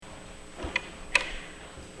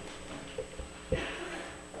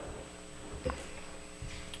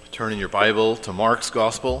turn in your Bible to Mark's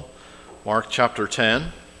Gospel, Mark chapter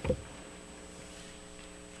 10.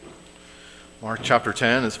 Mark chapter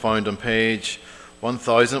 10 is found on page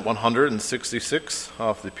 1166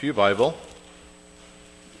 of the Pew Bible.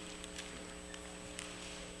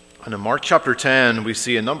 And in Mark chapter 10, we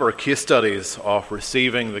see a number of case studies of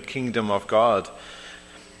receiving the kingdom of God.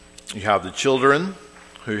 You have the children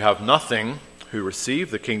who have nothing, who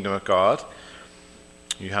receive the kingdom of God.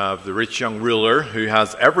 You have the rich young ruler who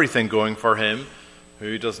has everything going for him,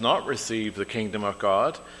 who does not receive the kingdom of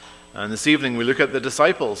God. And this evening we look at the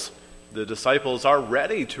disciples. The disciples are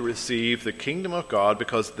ready to receive the kingdom of God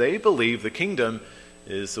because they believe the kingdom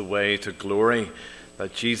is the way to glory,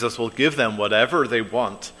 that Jesus will give them whatever they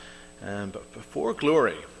want. But before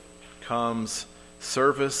glory comes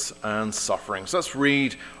service and suffering. So let's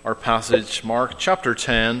read our passage, Mark chapter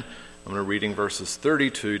 10. I'm going to reading verses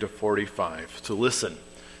 32 to 45. So listen,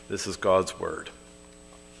 this is God's word.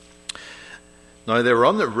 Now they were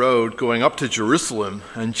on the road going up to Jerusalem,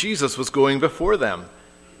 and Jesus was going before them,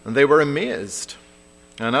 and they were amazed.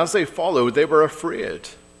 And as they followed, they were afraid.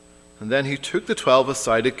 And then he took the 12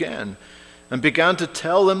 aside again, and began to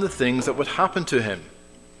tell them the things that would happen to him.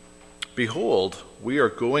 Behold, we are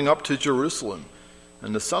going up to Jerusalem,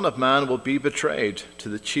 and the Son of Man will be betrayed to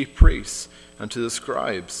the chief priests and to the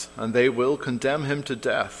scribes, and they will condemn him to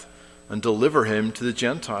death and deliver him to the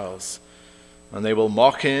Gentiles. And they will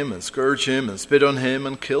mock him and scourge him and spit on him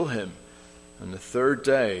and kill him. And the third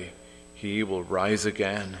day he will rise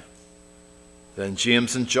again. Then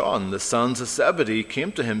James and John, the sons of Zebedee,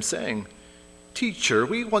 came to him, saying, Teacher,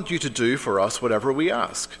 we want you to do for us whatever we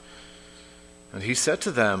ask. And he said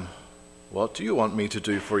to them, What do you want me to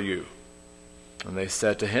do for you? And they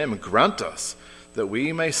said to him, Grant us that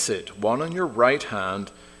we may sit, one on your right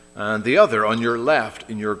hand and the other on your left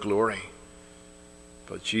in your glory.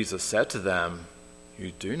 But Jesus said to them,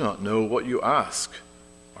 You do not know what you ask.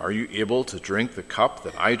 Are you able to drink the cup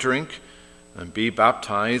that I drink, and be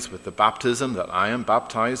baptized with the baptism that I am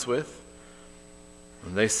baptized with?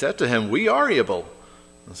 And they said to him, We are able.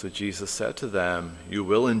 And so Jesus said to them, You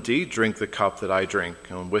will indeed drink the cup that I drink,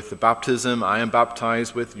 and with the baptism I am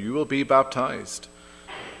baptized with, you will be baptized.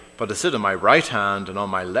 But to sit on my right hand and on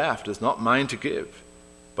my left is not mine to give,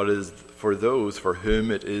 but is for those for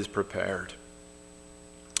whom it is prepared.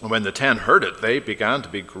 And when the 10 heard it, they began to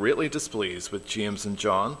be greatly displeased with James and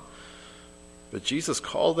John. But Jesus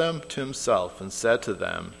called them to himself and said to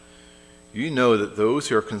them, You know that those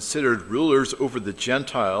who are considered rulers over the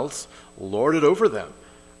Gentiles lord it over them,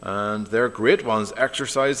 and their great ones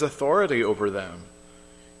exercise authority over them.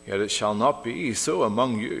 Yet it shall not be so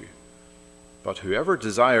among you. But whoever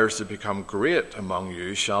desires to become great among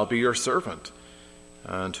you shall be your servant,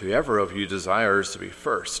 and whoever of you desires to be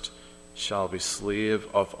first shall be slave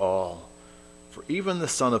of all. For even the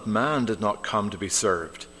Son of Man did not come to be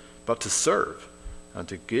served, but to serve, and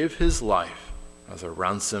to give his life as a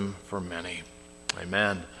ransom for many.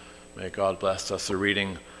 Amen. May God bless us the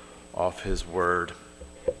reading of his word.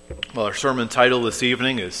 Well, our sermon title this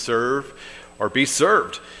evening is Serve or Be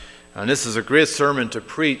Served. And this is a great sermon to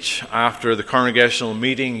preach after the congregational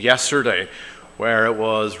meeting yesterday, where it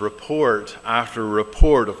was report after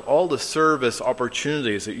report of all the service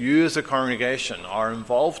opportunities that you as a congregation are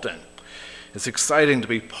involved in. It's exciting to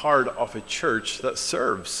be part of a church that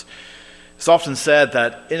serves. It's often said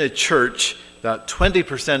that in a church that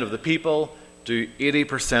 20% of the people do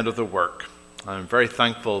 80% of the work. I'm very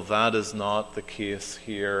thankful that is not the case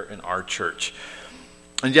here in our church.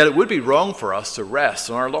 And yet it would be wrong for us to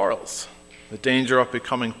rest on our laurels. The danger of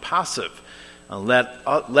becoming passive and let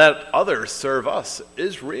others serve us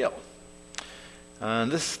is real.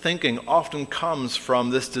 And this thinking often comes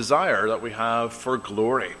from this desire that we have for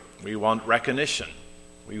glory. We want recognition.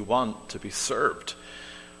 We want to be served.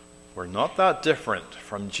 We're not that different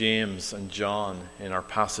from James and John in our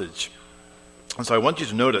passage. And so I want you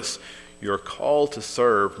to notice, you're called to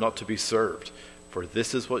serve, not to be served. For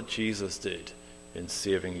this is what Jesus did in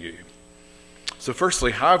saving you. So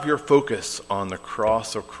firstly, have your focus on the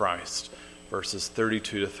cross of Christ, verses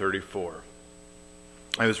 32 to 34.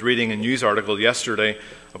 I was reading a news article yesterday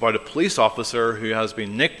about a police officer who has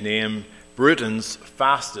been nicknamed Britain's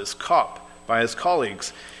fastest cop by his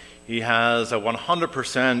colleagues. He has a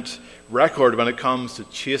 100% record when it comes to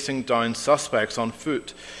chasing down suspects on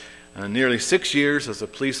foot. And nearly 6 years as a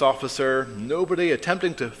police officer, nobody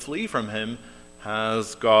attempting to flee from him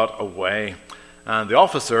has got away. And the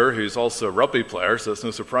officer, who's also a rugby player, so it's no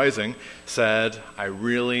surprising, said, I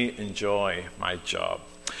really enjoy my job.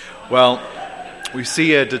 Well, we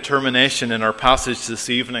see a determination in our passage this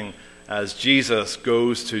evening as Jesus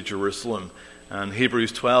goes to Jerusalem. And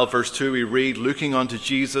Hebrews 12, verse 2, we read, "Looking unto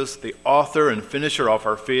Jesus, the author and finisher of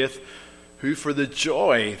our faith, who for the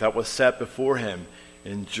joy that was set before him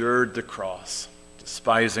endured the cross,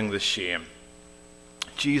 despising the shame."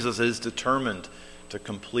 Jesus is determined to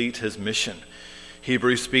complete his mission.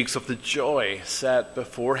 Hebrews speaks of the joy set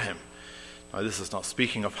before him. Now, this is not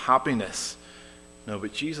speaking of happiness. No,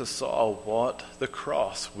 but Jesus saw what the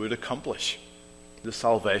cross would accomplish, the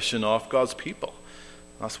salvation of God's people.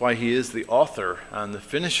 That's why he is the author and the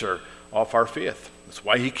finisher of our faith. That's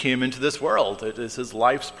why he came into this world. It is his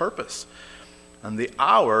life's purpose. And the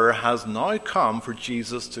hour has now come for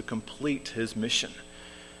Jesus to complete his mission.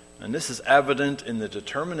 And this is evident in the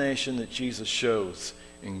determination that Jesus shows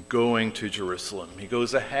in going to Jerusalem. He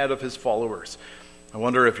goes ahead of his followers. I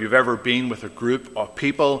wonder if you've ever been with a group of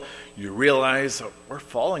people, you realize that we're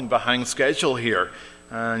falling behind schedule here,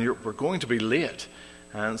 and we're going to be late.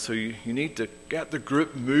 And so you need to get the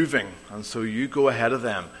group moving, and so you go ahead of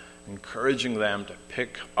them, encouraging them to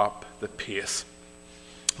pick up the pace.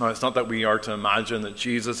 Now, it's not that we are to imagine that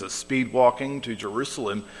Jesus is speed walking to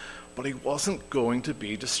Jerusalem, but he wasn't going to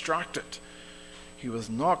be distracted. He was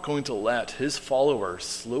not going to let his followers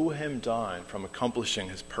slow him down from accomplishing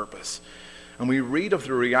his purpose. And we read of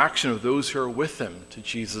the reaction of those who are with him to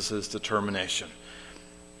Jesus' determination.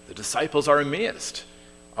 The disciples are amazed.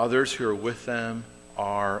 Others who are with them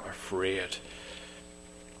are afraid.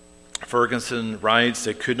 Ferguson writes,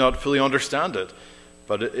 they could not fully understand it,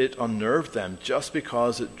 but it unnerved them just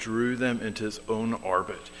because it drew them into his own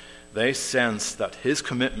orbit. They sensed that his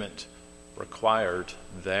commitment required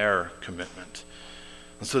their commitment.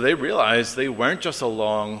 And so they realized they weren't just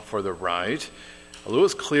along for the ride. Although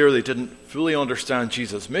it's clear they didn't fully understand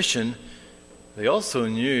Jesus' mission, they also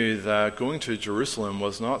knew that going to Jerusalem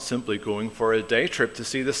was not simply going for a day trip to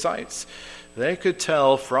see the sights. They could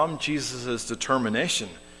tell from Jesus' determination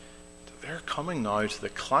that they're coming now to the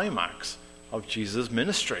climax of Jesus'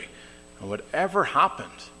 ministry. And whatever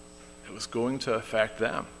happened, it was going to affect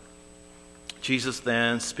them. Jesus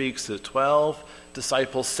then speaks to the 12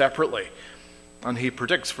 disciples separately, and he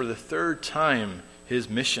predicts for the third time his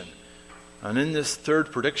mission. And in this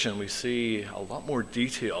third prediction, we see a lot more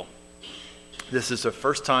detail. This is the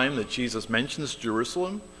first time that Jesus mentions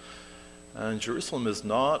Jerusalem. And Jerusalem is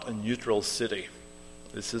not a neutral city.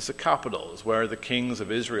 This is the capital. It's where the kings of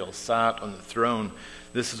Israel sat on the throne.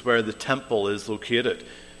 This is where the temple is located.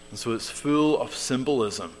 And so it's full of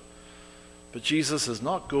symbolism. But Jesus is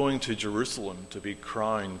not going to Jerusalem to be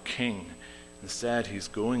crowned king. Instead, he's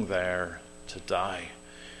going there to die.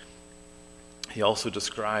 He also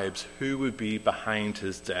describes who would be behind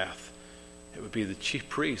his death. It would be the chief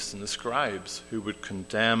priests and the scribes who would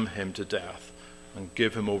condemn him to death and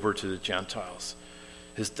give him over to the Gentiles.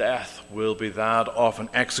 His death will be that of an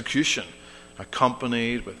execution,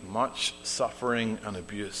 accompanied with much suffering and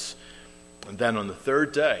abuse. And then on the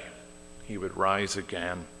third day, he would rise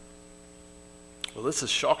again. Well, this is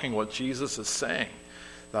shocking what Jesus is saying,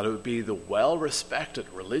 that it would be the well-respected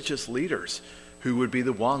religious leaders who would be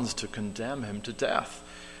the ones to condemn him to death.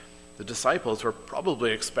 The disciples were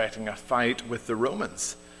probably expecting a fight with the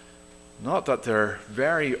Romans. Not that their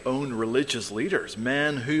very own religious leaders,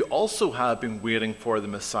 men who also had been waiting for the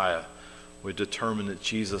Messiah, would determine that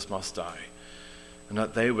Jesus must die, and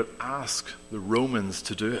that they would ask the Romans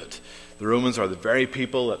to do it. The Romans are the very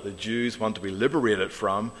people that the Jews want to be liberated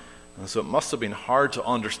from, and so it must have been hard to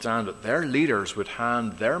understand that their leaders would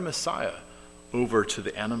hand their Messiah over to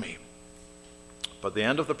the enemy. But at the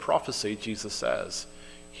end of the prophecy, Jesus says,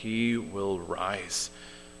 he will rise.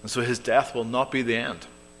 And so his death will not be the end.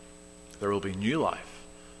 There will be new life.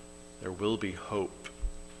 There will be hope.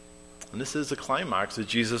 And this is the climax of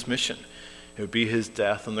Jesus' mission. It would be his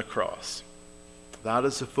death on the cross. That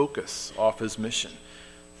is the focus of his mission.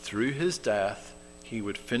 Through his death, he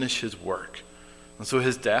would finish his work. And so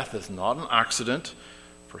his death is not an accident,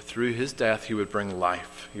 for through his death he would bring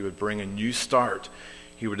life. He would bring a new start.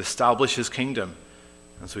 He would establish his kingdom.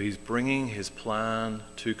 And so he's bringing his plan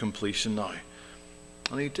to completion now.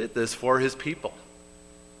 And he did this for his people.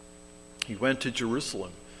 He went to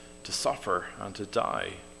Jerusalem to suffer and to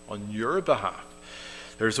die on your behalf.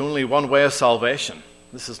 There's only one way of salvation.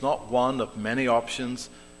 This is not one of many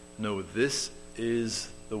options. No, this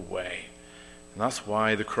is the way. And that's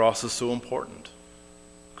why the cross is so important.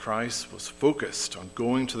 Christ was focused on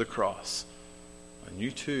going to the cross. And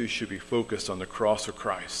you too should be focused on the cross of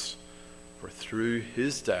Christ. For through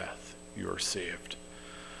his death you are saved.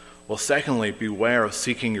 Well, secondly, beware of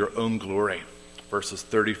seeking your own glory. Verses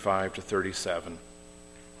 35 to 37.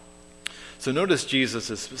 So notice Jesus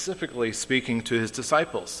is specifically speaking to his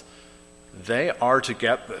disciples. They are to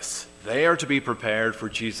get this. They are to be prepared for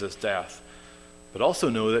Jesus' death. but also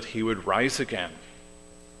know that he would rise again.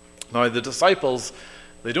 Now, the disciples,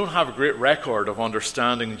 they don't have a great record of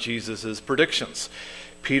understanding Jesus' predictions.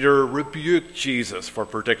 Peter rebuked Jesus for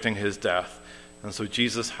predicting his death, and so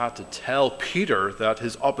Jesus had to tell Peter that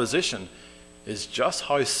his opposition is just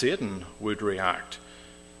how Satan would react.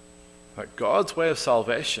 That God's way of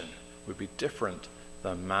salvation would be different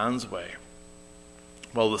than man's way.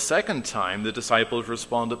 Well, the second time, the disciples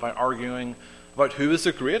responded by arguing about who is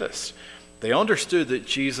the greatest. They understood that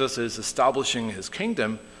Jesus is establishing his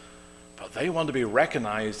kingdom, but they want to be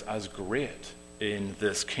recognized as great in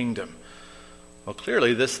this kingdom. Well,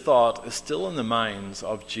 clearly this thought is still in the minds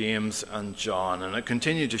of James and John, and it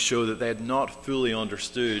continued to show that they had not fully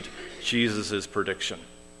understood Jesus' prediction.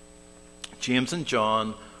 James and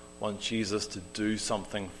John want Jesus to do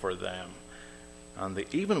something for them, and they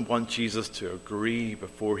even want Jesus to agree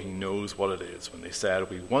before he knows what it is when they said,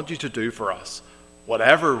 "We want you to do for us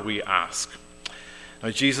whatever we ask." Now,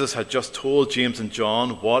 Jesus had just told James and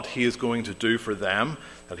John what he is going to do for them,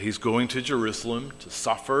 that he's going to Jerusalem to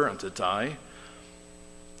suffer and to die.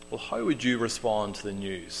 Well, how would you respond to the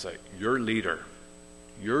news that your leader,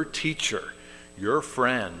 your teacher, your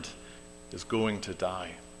friend is going to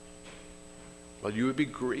die? Well, you would be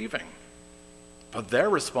grieving. But their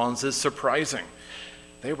response is surprising.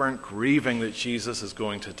 They weren't grieving that Jesus is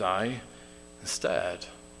going to die. Instead,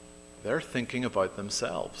 they're thinking about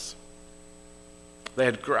themselves. They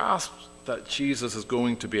had grasped that Jesus is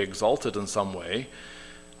going to be exalted in some way,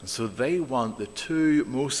 and so they want the two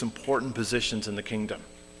most important positions in the kingdom: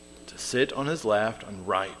 to sit on his left and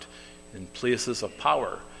right in places of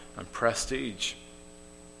power and prestige.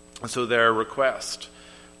 And so their request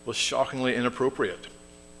was shockingly inappropriate.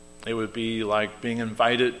 It would be like being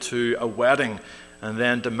invited to a wedding and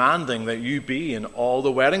then demanding that you be in all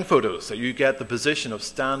the wedding photos, that you get the position of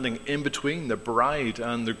standing in between the bride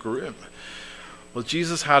and the groom. Well,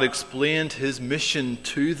 Jesus had explained his mission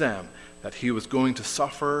to them, that he was going to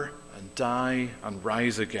suffer and die and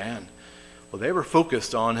rise again. Well, they were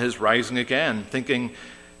focused on his rising again, thinking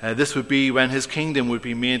this would be when his kingdom would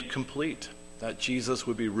be made complete, that Jesus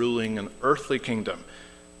would be ruling an earthly kingdom.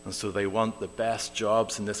 And so they want the best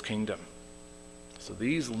jobs in this kingdom. So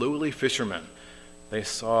these lowly fishermen, they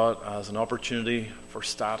saw it as an opportunity for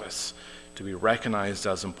status, to be recognized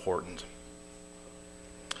as important.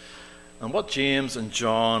 And what James and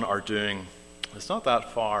John are doing is not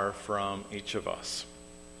that far from each of us.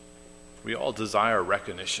 We all desire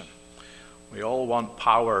recognition. We all want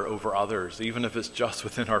power over others, even if it's just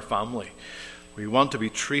within our family. We want to be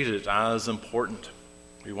treated as important.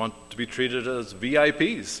 We want to be treated as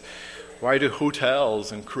VIPs. Why do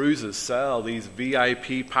hotels and cruises sell these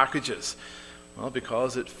VIP packages? Well,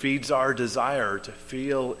 because it feeds our desire to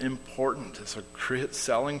feel important. It's a great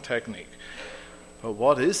selling technique. But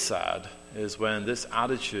what is sad is when this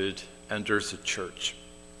attitude enters the church,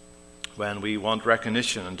 when we want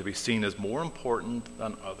recognition and to be seen as more important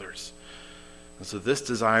than others. And so this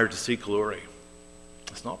desire to seek glory,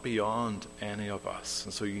 it's not beyond any of us.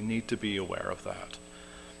 And so you need to be aware of that.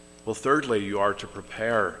 Well, thirdly, you are to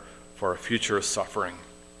prepare for a future of suffering.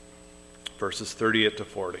 Verses 38 to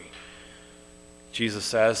 40. Jesus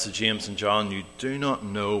says to James and John, "You do not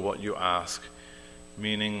know what you ask,"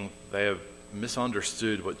 meaning they have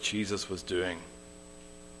misunderstood what Jesus was doing.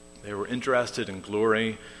 They were interested in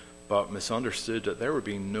glory, but misunderstood that there would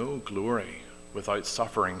be no glory without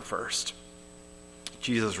suffering first.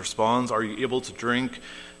 Jesus responds, "Are you able to drink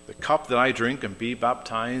the cup that I drink and be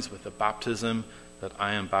baptized with the baptism that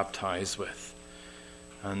I am baptized with?"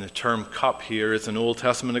 And the term cup here is an Old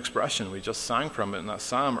Testament expression. We just sang from it in that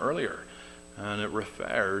psalm earlier. And it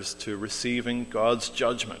refers to receiving God's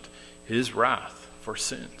judgment, his wrath for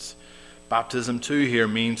sins. Baptism too here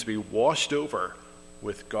means to be washed over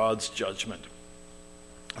with God's judgment.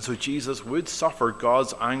 So Jesus would suffer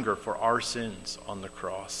God's anger for our sins on the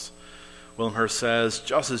cross. Wilmshurst says,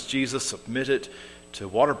 just as Jesus submitted to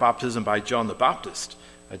water baptism by John the Baptist,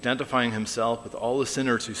 identifying himself with all the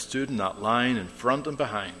sinners who stood in that line in front and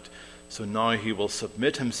behind, so now he will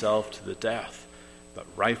submit himself to the death that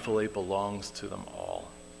rightfully belongs to them all.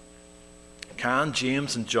 Can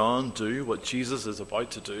James and John do what Jesus is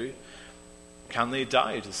about to do? Can they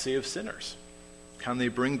die to save sinners? Can they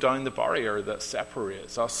bring down the barrier that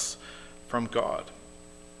separates us from God?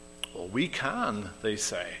 Well, we can, they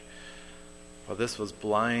say. But this was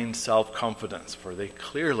blind self-confidence, for they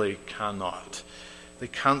clearly cannot. They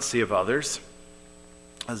can't save others,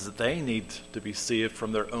 as they need to be saved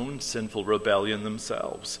from their own sinful rebellion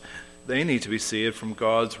themselves. They need to be saved from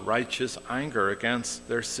God's righteous anger against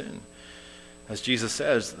their sin. As Jesus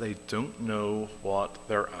says, they don't know what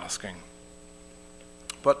they're asking.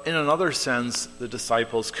 But in another sense, the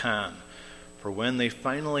disciples can. For when they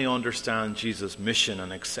finally understand Jesus' mission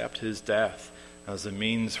and accept his death as a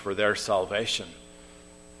means for their salvation,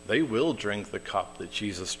 they will drink the cup that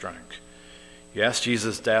Jesus drank. Yes,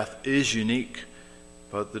 Jesus' death is unique,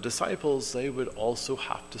 but the disciples, they would also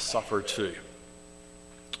have to suffer too.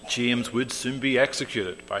 James would soon be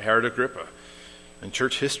executed by Herod Agrippa, and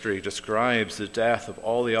church history describes the death of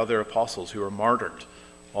all the other apostles who were martyred,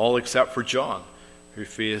 all except for John, who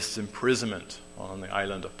faced imprisonment on the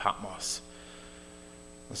island of Patmos.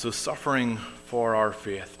 And so suffering for our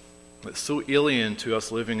faith, it's so alien to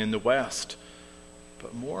us living in the West.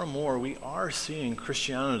 But more and more we are seeing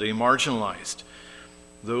Christianity marginalized.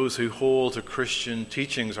 Those who hold to Christian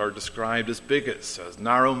teachings are described as bigots, as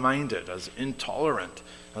narrow-minded, as intolerant,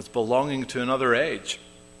 as belonging to another age.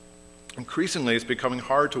 Increasingly, it's becoming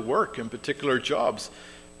hard to work in particular jobs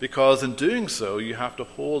because in doing so, you have to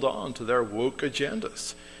hold on to their woke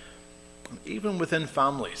agendas. And even within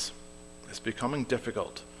families, it's becoming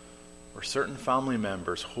difficult, where certain family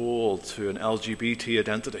members hold to an LGBT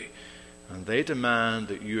identity, and they demand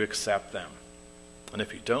that you accept them. And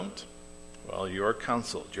if you don't, well, you're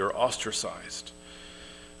cancelled, you're ostracized.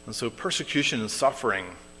 And so persecution and suffering,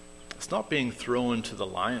 it's not being thrown to the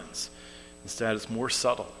lions. Instead, it's more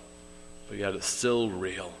subtle, but yet it's still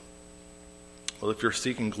real. Well, if you're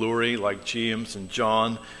seeking glory like James and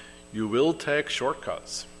John, you will take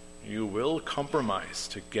shortcuts. You will compromise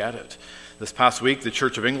to get it. This past week, the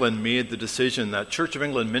Church of England made the decision that Church of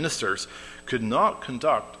England ministers could not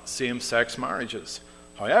conduct same-sex marriages.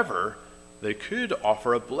 However, they could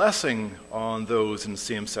offer a blessing on those in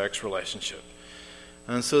same-sex relationship.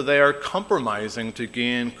 And so they are compromising to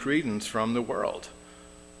gain credence from the world.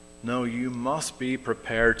 No, you must be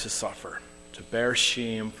prepared to suffer, to bear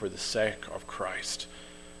shame for the sake of Christ.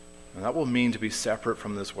 And that will mean to be separate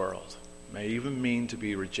from this world. It may even mean to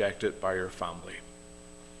be rejected by your family.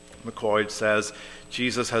 McCoy says,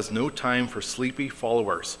 Jesus has no time for sleepy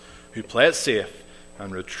followers who play it safe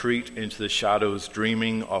and retreat into the shadows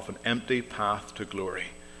dreaming of an empty path to glory.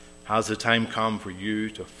 Has the time come for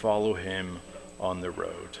you to follow him on the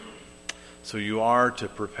road? So you are to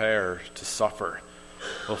prepare to suffer.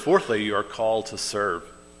 Well, fourthly, you are called to serve.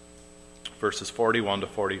 Verses 41 to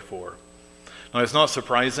 44. Now, it's not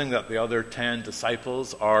surprising that the other 10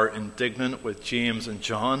 disciples are indignant with James and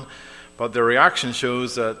John, but their reaction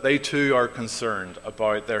shows that they too are concerned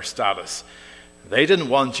about their status. They didn't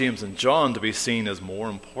want James and John to be seen as more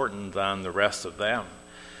important than the rest of them.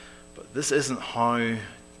 But this isn't how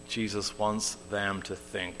Jesus wants them to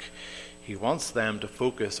think. He wants them to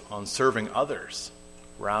focus on serving others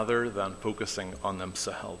rather than focusing on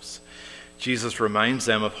themselves. Jesus reminds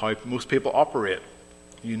them of how most people operate.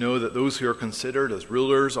 You know that those who are considered as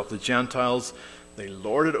rulers of the Gentiles, they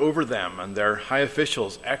lord it over them, and their high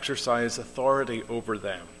officials exercise authority over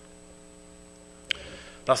them.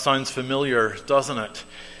 That sounds familiar, doesn't it?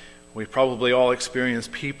 We've probably all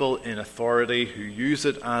experienced people in authority who use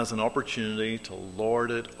it as an opportunity to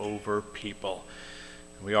lord it over people.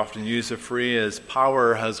 We often use the phrase,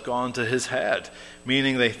 power has gone to his head,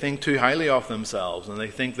 meaning they think too highly of themselves and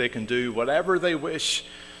they think they can do whatever they wish.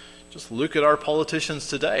 Just look at our politicians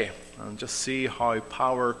today and just see how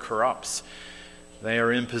power corrupts. They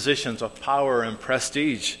are in positions of power and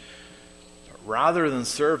prestige. But rather than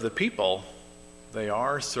serve the people, they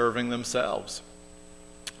are serving themselves.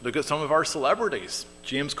 Look at some of our celebrities,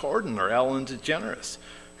 James Corden or Ellen DeGeneres,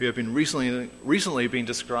 who have been recently been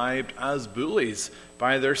described as bullies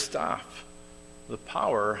by their staff. The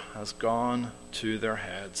power has gone to their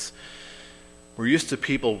heads. We're used to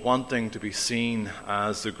people wanting to be seen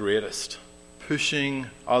as the greatest, pushing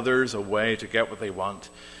others away to get what they want,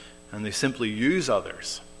 and they simply use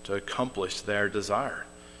others to accomplish their desire.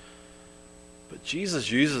 But Jesus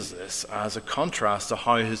uses this as a contrast to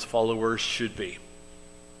how his followers should be.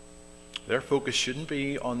 Their focus shouldn't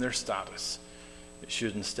be on their status. It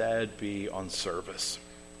should instead be on service.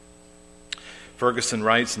 Ferguson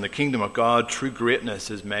writes, in the kingdom of God, true greatness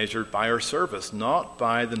is measured by our service, not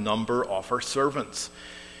by the number of our servants.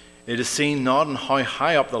 It is seen not in how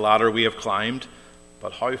high up the ladder we have climbed,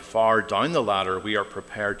 but how far down the ladder we are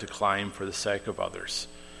prepared to climb for the sake of others.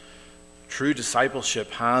 True discipleship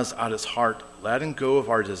has at its heart letting go of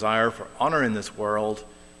our desire for honor in this world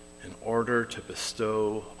in order to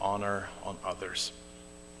bestow honor on others.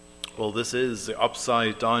 Well, this is the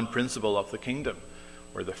upside-down principle of the kingdom,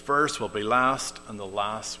 where the first will be last and the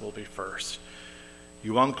last will be first.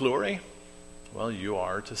 You want glory? Well, you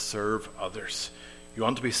are to serve others. You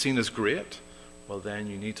want to be seen as great? Well, then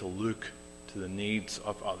you need to look to the needs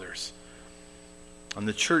of others. And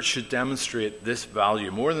the church should demonstrate this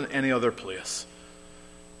value more than any other place.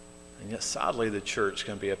 And yet, sadly, the church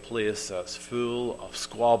can be a place that's full of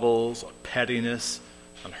squabbles, of pettiness,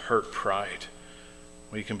 and hurt pride.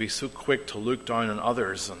 We can be so quick to look down on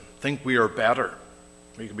others and think we are better.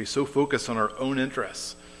 We can be so focused on our own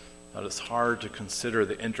interests that it's hard to consider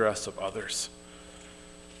the interests of others.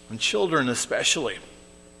 And children especially.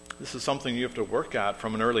 This is something you have to work at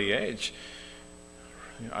from an early age.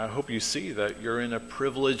 I hope you see that you're in a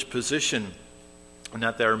privileged position and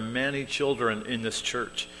that there are many children in this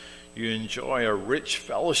church. You enjoy a rich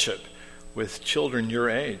fellowship with children your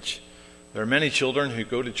age. There are many children who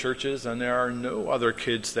go to churches and there are no other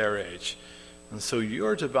kids their age. And so you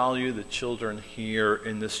are to value the children here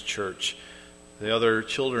in this church, the other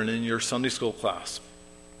children in your Sunday school class.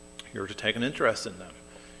 You're to take an interest in them.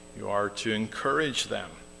 You are to encourage them.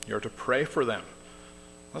 You're to pray for them.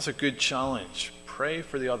 That's a good challenge. Pray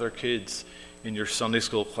for the other kids in your Sunday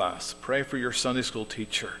school class. Pray for your Sunday school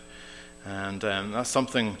teacher. And that's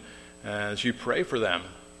something, as you pray for them,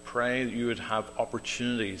 pray that you would have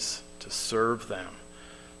opportunities to serve them.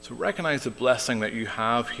 So recognize the blessing that you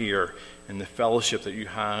have here in the fellowship that you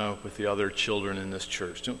have with the other children in this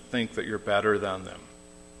church. Don't think that you're better than them.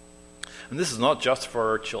 And this is not just for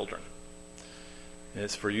our children.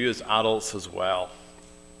 It's for you as adults as well.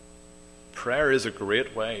 Prayer is a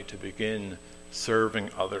great way to begin serving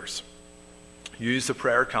others. Use the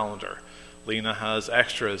prayer calendar. Lena has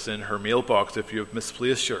extras in her mailbox if you have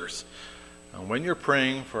misplaced yours. And when you're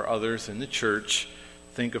praying for others in the church,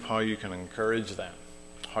 think of how you can encourage them,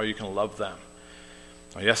 how you can love them.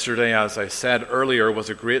 Now, yesterday, as I said earlier, was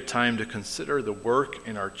a great time to consider the work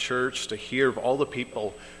in our church, to hear of all the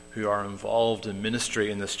people who are involved in ministry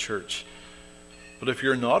in this church. But if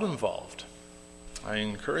you're not involved, I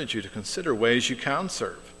encourage you to consider ways you can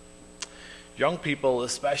serve. Young people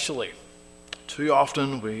especially. Too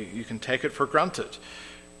often you can take it for granted.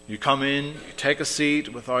 You come in, you take a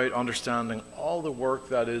seat without understanding all the work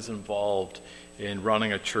that is involved in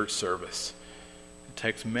running a church service. It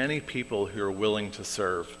takes many people who are willing to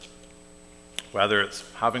serve. Whether it's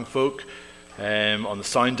having folk on the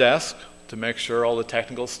sound desk to make sure all the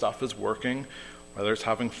technical stuff is working, whether it's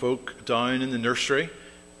having folk down in the nursery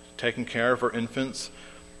taking care of our infants,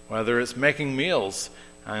 whether it's making meals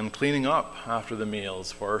and cleaning up after the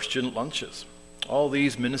meals for our student lunches. All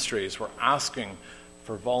these ministries were asking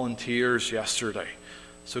for volunteers yesterday.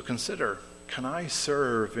 So consider, can I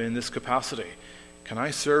serve in this capacity? Can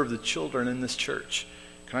I serve the children in this church?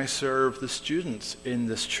 Can I serve the students in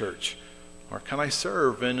this church? Or can I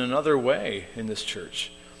serve in another way in this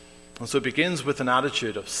church? And so it begins with an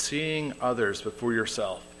attitude of seeing others before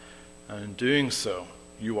yourself. And in doing so,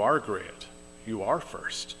 you are great. You are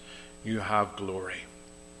first. You have glory.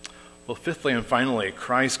 Well, fifthly and finally,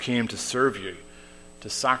 Christ came to serve you, to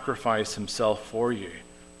sacrifice himself for you,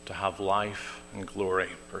 to have life and glory.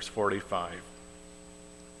 Verse 45.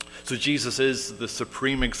 So Jesus is the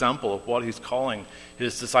supreme example of what he's calling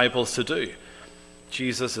his disciples to do.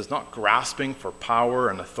 Jesus is not grasping for power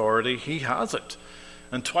and authority. He has it.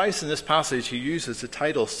 And twice in this passage he uses the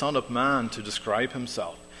title Son of Man to describe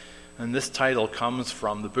himself. And this title comes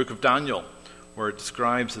from the book of Daniel, where it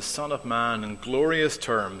describes the Son of Man in glorious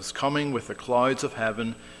terms, coming with the clouds of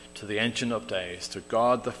heaven to the Ancient of Days, to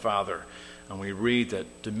God the Father. And we read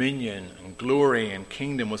that dominion and glory and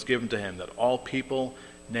kingdom was given to him, that all people,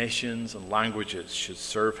 nations, and languages should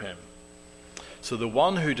serve him. So the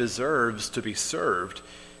one who deserves to be served,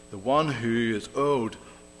 the one who is owed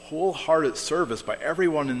wholehearted service by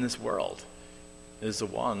everyone in this world, is the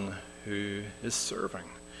one who is serving.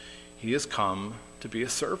 He has come to be a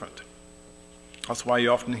servant. That's why you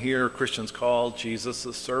often hear Christians call Jesus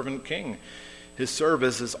the servant king. His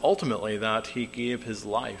service is ultimately that he gave his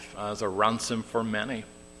life as a ransom for many.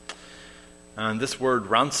 And this word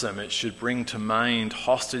ransom, it should bring to mind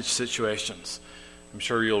hostage situations. I'm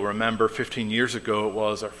sure you'll remember 15 years ago it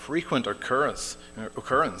was a frequent occurrence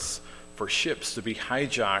for ships to be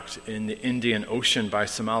hijacked in the Indian Ocean by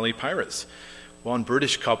Somali pirates. One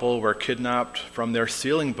British couple were kidnapped from their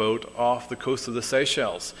sailing boat off the coast of the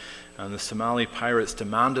Seychelles, and the Somali pirates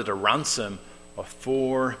demanded a ransom of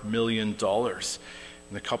 $4 million.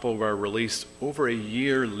 And the couple were released over a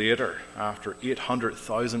year later after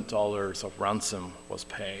 $800,000 of ransom was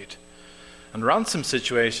paid. And ransom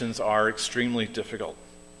situations are extremely difficult.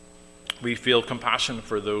 We feel compassion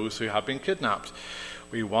for those who have been kidnapped.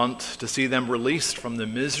 We want to see them released from the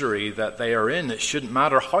misery that they are in. It shouldn't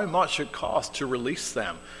matter how much it costs to release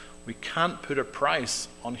them. We can't put a price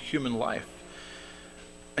on human life.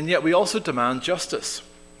 And yet we also demand justice.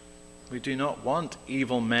 We do not want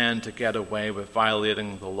evil men to get away with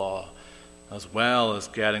violating the law, as well as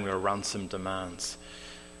getting their ransom demands.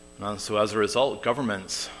 And so as a result,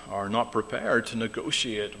 governments are not prepared to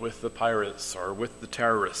negotiate with the pirates or with the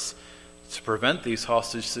terrorists to prevent these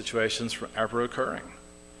hostage situations from ever occurring.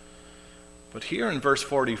 But here in verse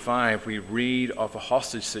 45, we read of a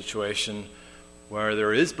hostage situation where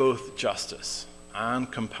there is both justice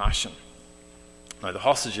and compassion. Now, the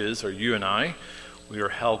hostages are you and I. We are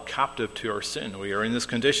held captive to our sin. We are in this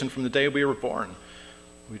condition from the day we were born.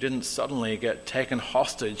 We didn't suddenly get taken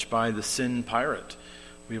hostage by the sin pirate.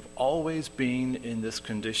 We have always been in this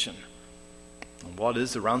condition. And what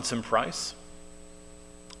is the ransom price?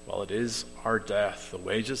 Well, it is our death. The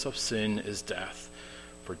wages of sin is death.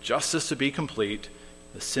 For justice to be complete,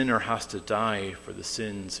 the sinner has to die for the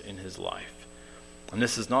sins in his life. And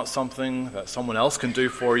this is not something that someone else can do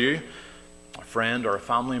for you. A friend or a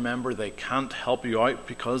family member, they can't help you out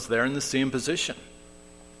because they're in the same position.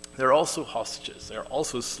 They're also hostages. They're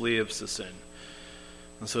also slaves to sin.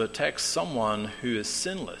 And so it takes someone who is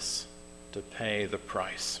sinless to pay the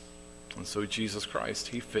price. And so Jesus Christ,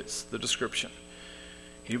 he fits the description.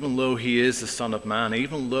 Even though he is the Son of Man,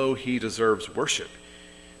 even though he deserves worship,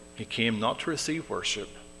 he came not to receive worship.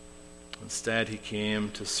 Instead, he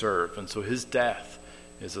came to serve. And so his death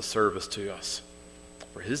is a service to us.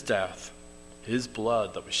 For his death, his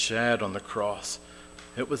blood that was shed on the cross,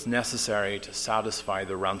 it was necessary to satisfy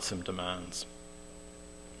the ransom demands.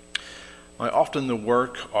 Now, often the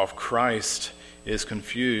work of Christ is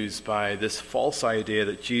confused by this false idea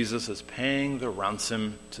that Jesus is paying the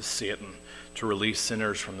ransom to Satan to release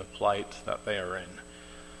sinners from the plight that they are in.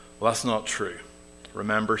 Well, that's not true.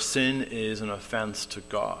 Remember, sin is an offense to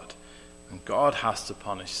God, and God has to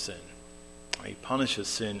punish sin. He punishes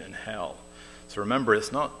sin in hell. So remember,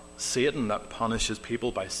 it's not Satan that punishes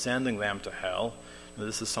people by sending them to hell. Now,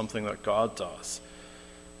 this is something that God does.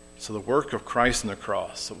 So the work of Christ on the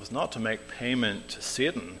cross, it was not to make payment to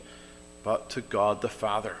Satan, but to God the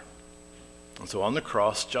Father. And so on the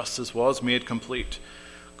cross, justice was made complete.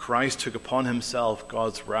 Christ took upon himself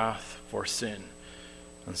God's wrath for sin.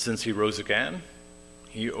 And since he rose again,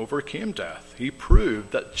 he overcame death. He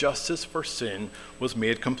proved that justice for sin was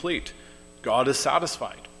made complete. God is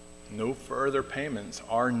satisfied. No further payments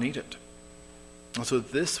are needed. And so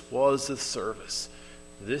this was the service.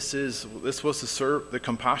 This was the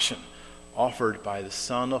compassion offered by the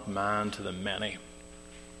Son of Man to the many.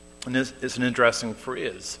 And it's an interesting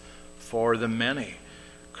phrase, for the many.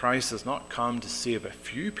 Christ has not come to save a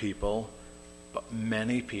few people, but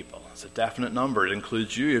many people. It's a definite number. It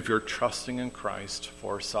includes you if you're trusting in Christ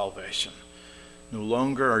for salvation. No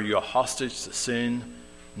longer are you a hostage to sin.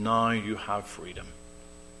 Now you have freedom.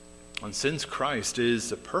 And since Christ is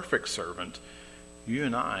the perfect servant, you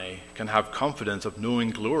and I can have confidence of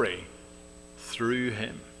knowing glory through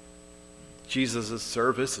him. Jesus'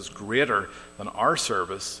 service is greater than our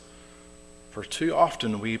service, for too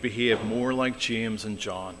often we behave more like James and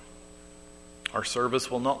John. Our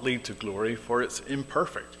service will not lead to glory, for it's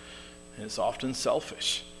imperfect and it's often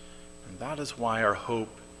selfish. And that is why our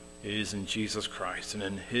hope is in Jesus Christ and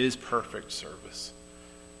in his perfect service.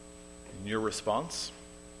 In your response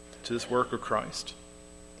to this work of Christ,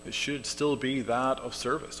 it should still be that of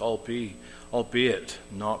service, albeit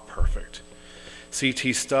not perfect.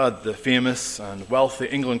 C.T. Studd, the famous and wealthy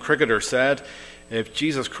England cricketer, said, "If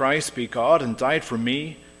Jesus Christ be God and died for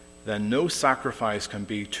me, then no sacrifice can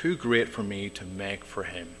be too great for me to make for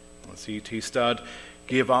him." And C.T. Studd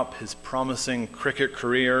gave up his promising cricket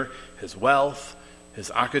career, his wealth, his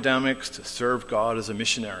academics to serve God as a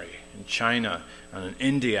missionary in China and in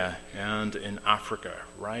India and in Africa,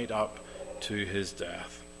 right up to his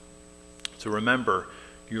death. So remember,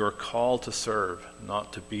 you are called to serve,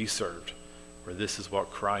 not to be served, for this is what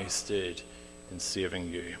Christ did in saving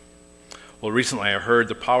you. Well, recently I heard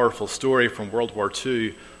the powerful story from World War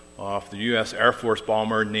II of the U.S. Air Force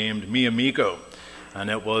bomber named Mi Amigo, and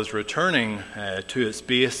it was returning to its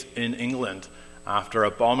base in England after a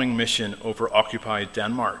bombing mission over occupied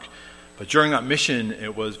Denmark. But during that mission,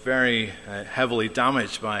 it was very heavily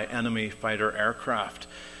damaged by enemy fighter aircraft.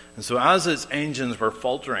 And so as its engines were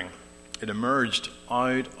faltering, it emerged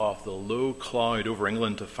out of the low cloud over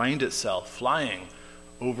England to find itself flying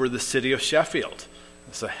over the city of Sheffield.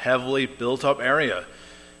 It's a heavily built-up area.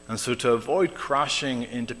 And so to avoid crashing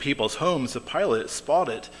into people's homes, the pilot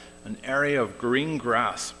spotted an area of green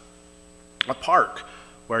grass, a park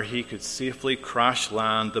where he could safely crash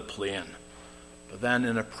land the plane. But then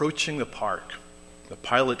in approaching the park, the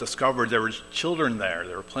pilot discovered there were children there.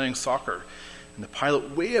 They were playing soccer. And the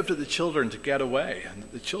pilot waved at the children to get away. And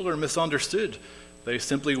the children misunderstood. They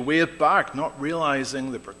simply waved back, not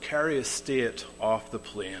realizing the precarious state of the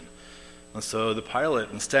plane. And so the pilot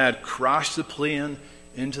instead crashed the plane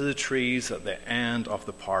into the trees at the end of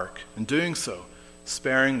the park, in doing so,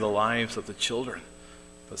 sparing the lives of the children.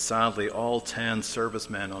 But sadly, all 10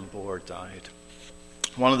 servicemen on board died.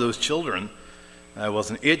 One of those children was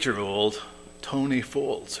an 8-year-old, Tony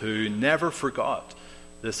Folds, who never forgot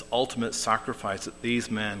this ultimate sacrifice that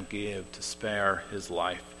these men gave to spare his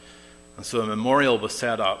life. And so a memorial was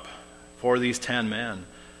set up for these 10 men.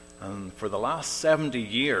 And for the last 70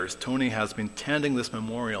 years, Tony has been tending this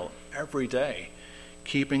memorial every day,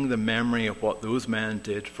 keeping the memory of what those men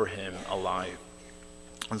did for him alive.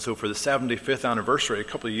 And so for the 75th anniversary, a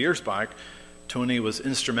couple of years back, Tony was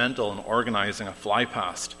instrumental in organizing a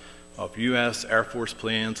flypast of US Air Force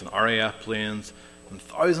planes and RAF planes, and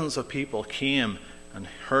thousands of people came and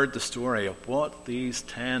heard the story of what these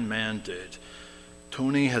 10 men did.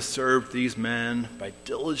 Tony has served these men by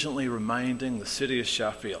diligently reminding the city of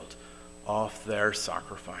Sheffield of their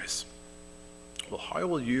sacrifice. Well, how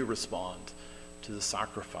will you respond to the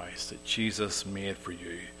sacrifice that Jesus made for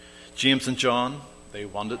you? James and John, they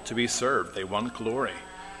wanted to be served. They want glory.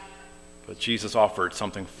 But Jesus offered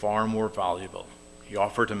something far more valuable. He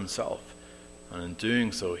offered himself. And in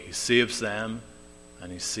doing so, he saves them and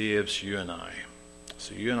he saves you and I.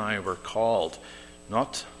 So you and I were called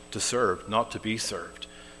not to serve, not to be served.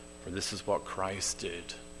 For this is what Christ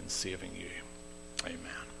did in saving you.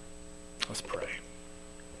 Amen. Let's pray.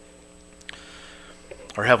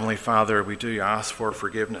 Our Heavenly Father, we do ask for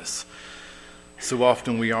forgiveness. So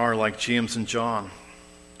often we are like James and John.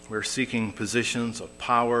 We're seeking positions of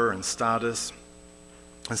power and status.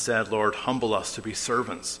 Instead, Lord, humble us to be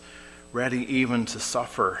servants, ready even to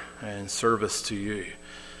suffer in service to you.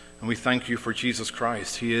 And we thank you for Jesus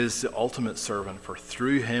Christ. He is the ultimate servant, for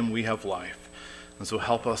through him we have life. And so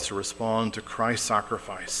help us to respond to Christ's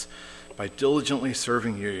sacrifice by diligently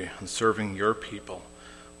serving you and serving your people.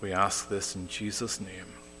 We ask this in Jesus'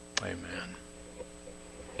 name. Amen.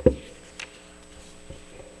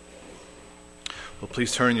 Well,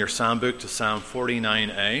 please turn your psalm book to Psalm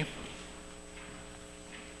 49a.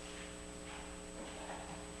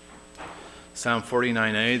 Psalm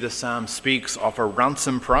 49a, the psalm speaks of a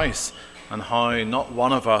ransom price and how not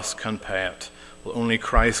one of us can pay it. Well, only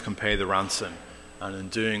Christ can pay the ransom, and in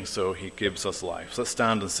doing so, he gives us life. So let's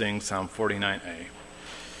stand and sing Psalm 49a.